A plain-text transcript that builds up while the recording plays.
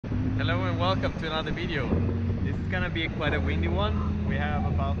Hello and welcome to another video. This is gonna be quite a windy one. We have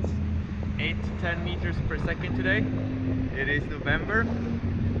about 8 to 10 meters per second today. It is November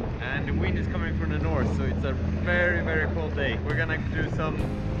and the wind is coming from the north, so it's a very cold day. We're gonna do some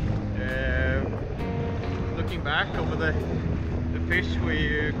looking back over the fish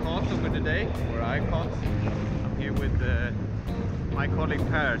we caught over the day, or I caught. I'm here with my colleague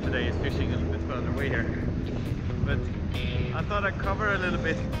Per. Today is fishing a little bit further away here. But I thought I'd cover a little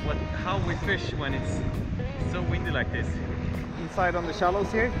bit how we fish when it's so windy like this. Inside on the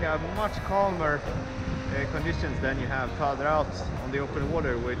shallows here, you have much calmer conditions than you have farther out on the open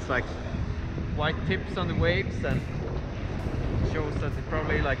water, where it's like white tips on the waves and shows that it's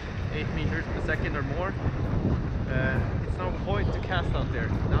probably like 8 meters per second or more. It's no point to cast out there.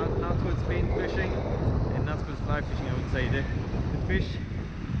 Not with spin fishing and not with fly fishing, I would say. The fish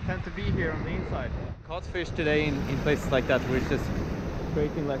tend to be here on the inside. Caught fish today in places like that where it's just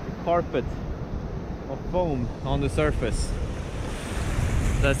creating like a carpet of foam on the surface.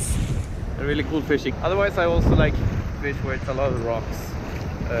 That's a really cool fishing. Otherwise I also like fish where it's a lot of rocks,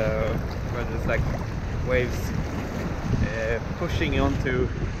 where there's like waves pushing onto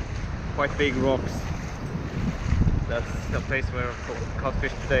quite big rocks. That's the place where I've caught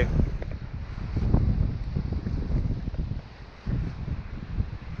fish today.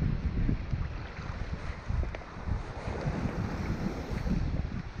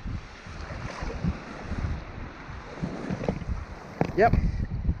 Yep,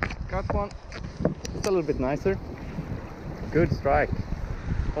 got one. It's a little bit nicer. Good strike.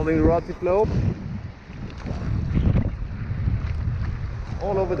 Holding the rod tip low.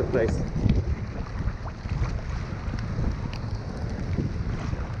 All over the place.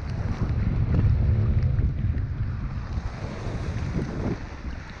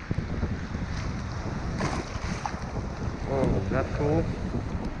 Oh, that's cool.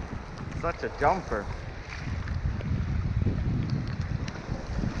 Such a jumper.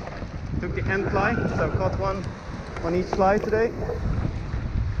 Took the end fly, so I've caught one on each fly today.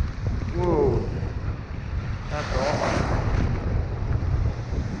 Whoa, that's awesome.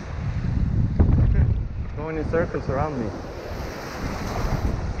 Going in circles around me.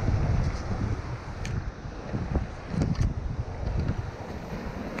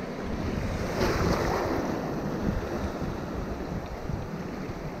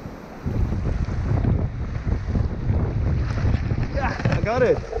 Yeah, I got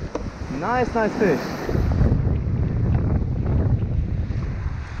it. Nice fish.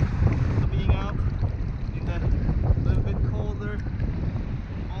 Being out in the little bit colder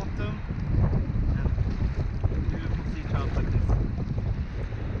autumn and beautiful sea trout like this.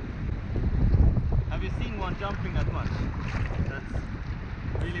 Have you seen one jumping that much? That's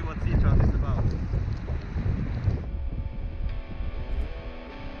really what sea trout is about.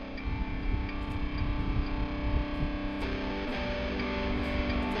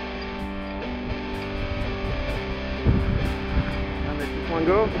 One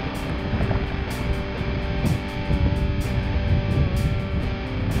go.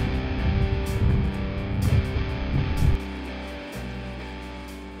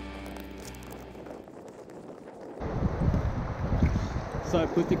 So I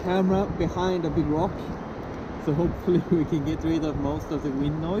put the camera behind a big rock, so hopefully we can get rid of most of the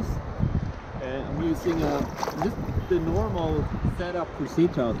wind noise. I'm using just the normal setup for sea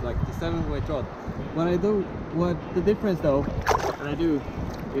trout, like the 7-weight rod. What the difference though that I do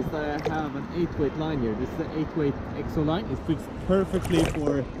is that I have an 8-weight line here. This is an 8-weight EXO line. It fits perfectly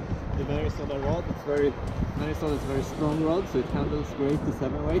for the Marisola rod. Marisola is a very strong rod, so it handles great the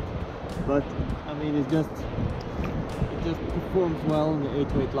 7-weight. But I mean, it just performs well on the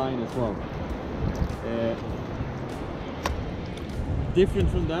 8-weight line as well. Different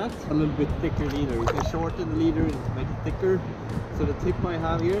from that, a little bit thicker leader. You can shorten the leader and make it thicker. So the tip I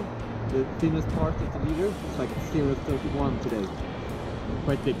have here, the thinnest part of the leader, is like 0.31 today.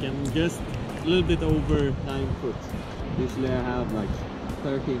 Quite thick and just a little bit over 9 foot. Usually I have like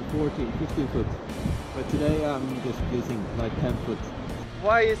 13, 14, 15 foot. But today I'm just using like 10 foot.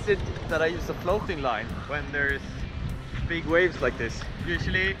 Why is it that I use a floating line when there's big waves like this?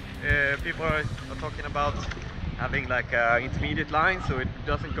 Usually people are talking about having like an intermediate line so it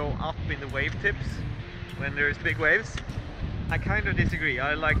doesn't go up in the wave tips when there's big waves. I kind of disagree.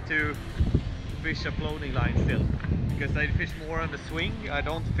 I like to fish a floating line still, because I fish more on the swing. I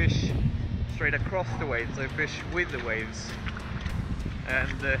don't fish straight across the waves, I fish with the waves.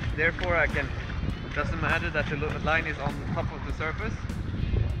 And therefore it doesn't matter that the line is on top of the surface.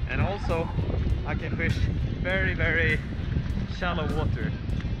 And also I can fish very shallow water.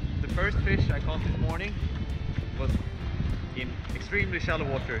 The first fish I caught this morning was in extremely shallow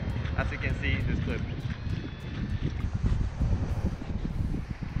water, as you can see in this clip.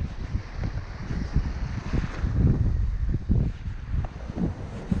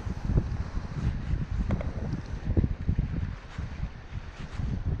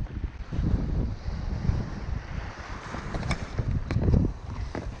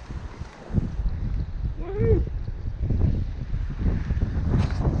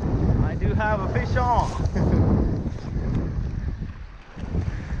 I do have a fish on.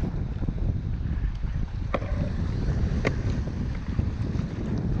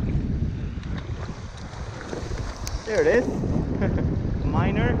 There it is.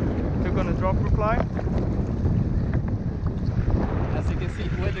 Minor, took on a dropper fly. As you can see,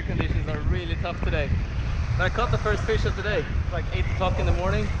 weather conditions are really tough today. But I caught the first fish of the day. It's like 8 o'clock in the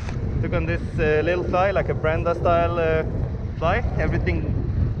morning. Took on this little fly, like a Brenda style fly. Everything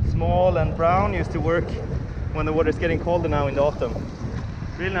small and brown, used to work when the water is getting colder now in the autumn.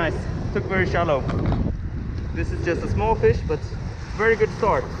 Really nice. Took very shallow. This is just a small fish, but very good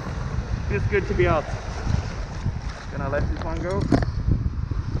start. Feels good to be out. Gonna let this one go.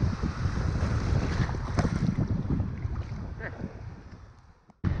 There.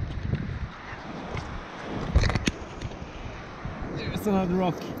 There's another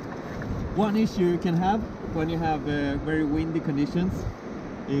rock. One issue you can have when you have very windy conditions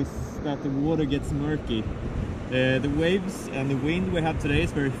is that the water gets murky. The waves and the wind we have today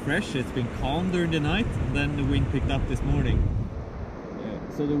is very fresh. It's been calm during the night, and then the wind picked up this morning.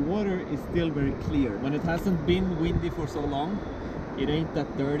 So the water is still very clear. When it hasn't been windy for so long, it ain't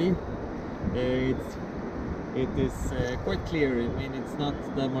that dirty. It is quite clear. I mean, it's not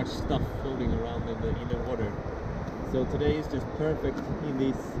that much stuff floating around in the water. So today is just perfect in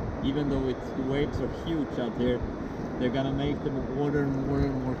this. Even though the waves are huge out here, they're gonna make the water more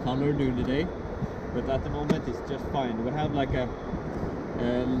and more color during the day. But at the moment, it's just fine. We have like a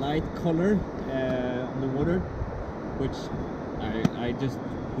light color on the water, which I just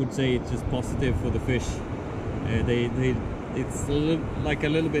would say it's just positive for the fish. It's like a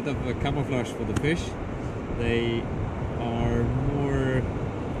little bit of a camouflage for the fish. They are more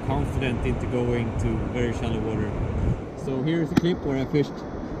confident into going to very shallow water. So here's a clip where I fished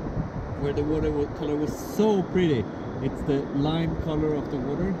where the water color was so pretty. It's the lime color of the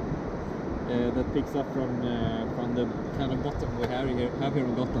water that picks up from the kind of bottom we have here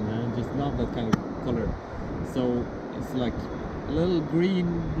on Gotland, and I just love that kind of color. So it's like a little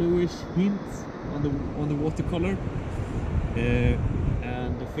green bluish hint on the watercolor,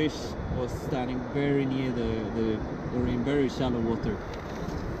 and the fish was standing very near or in very shallow water.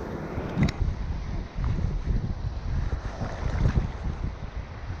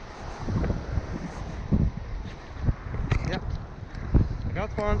 Yep, I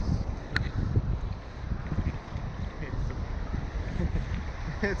got one.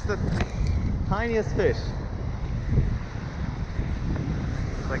 It's the tiniest fish.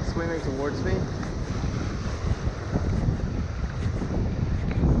 Like swimming towards me. Let's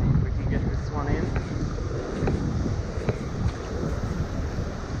see if we can get this one in.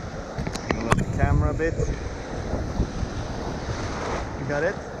 Move the camera a bit. You got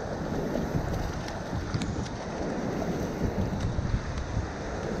it?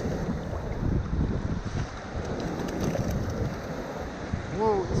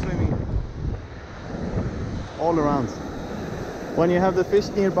 Whoa, it's swimming all around. When you have the fish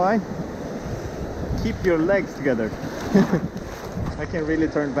nearby, keep your legs together. I can really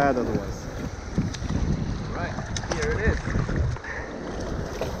turn bad otherwise. Right, here it is.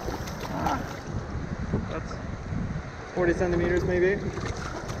 That's 40 centimeters maybe. It's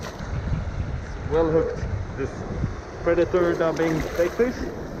well hooked, this predator dubbing fake fish.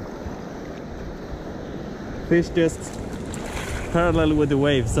 Fish just parallel with the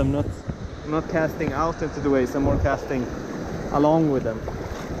waves. I'm not casting out into the waves, I'm more casting along with them.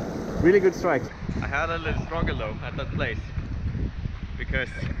 Really good strike. I had a little struggle though at that place because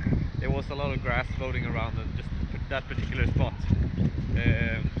there was a lot of grass floating around in just that particular spot.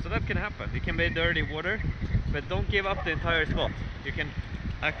 So that can happen. It can be dirty water, but don't give up the entire spot. You can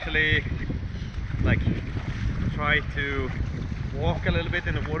actually like try to walk a little bit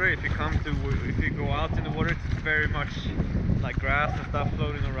in the water. If you go out in the water, it's very much like grass and stuff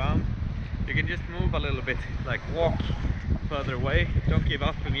floating around. You can just move a little bit, like walk further away. Don't give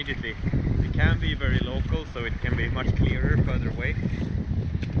up immediately. It can be very local, so it can be much clearer further away.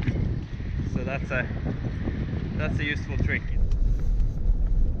 So that's a useful trick.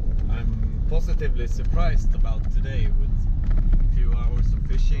 I'm positively surprised about today with a few hours of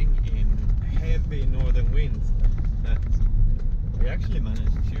fishing in heavy northern winds that we actually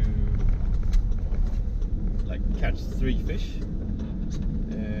managed to like catch 3 fish.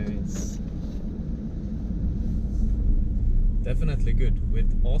 It's definitely good with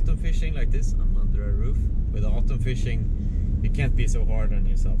autumn fishing like this. I'm under a roof. With autumn fishing, you can't be so hard on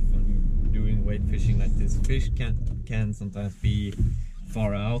yourself when you're doing weight fishing like this. Fish can sometimes be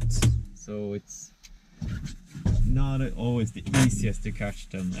far out, so it's not always the easiest to catch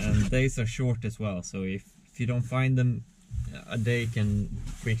them, and days are short as well, so if you don't find them, a day can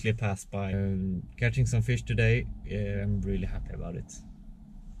quickly pass by. Catching some fish today, I'm really happy about it,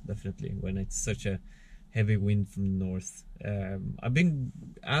 definitely, when it's such a heavy wind from the north. I've been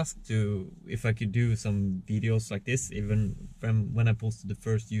asked if I could do some videos like this, even from when I posted the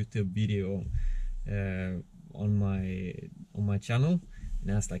first YouTube video on my channel,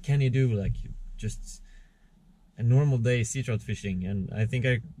 and asked like, can you do like just a normal day sea trout fishing? And I think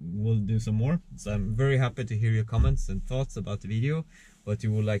I will do some more. So I'm very happy to hear your comments and thoughts about the video, what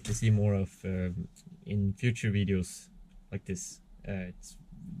you would like to see more of in future videos like this. It's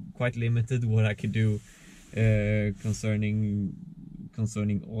quite limited what I could do concerning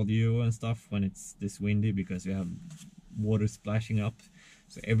audio and stuff when it's this windy, because you have water splashing up,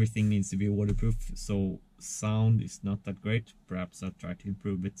 so everything needs to be waterproof, so sound is not that great. Perhaps I'll try to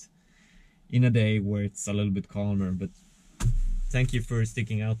improve it in a day where it's a little bit calmer. But thank you for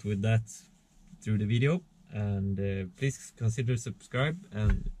sticking out with that through the video, and please consider subscribe.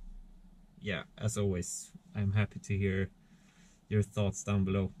 And yeah, as always, I'm happy to hear your thoughts down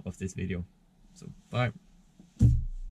below of this video. So bye.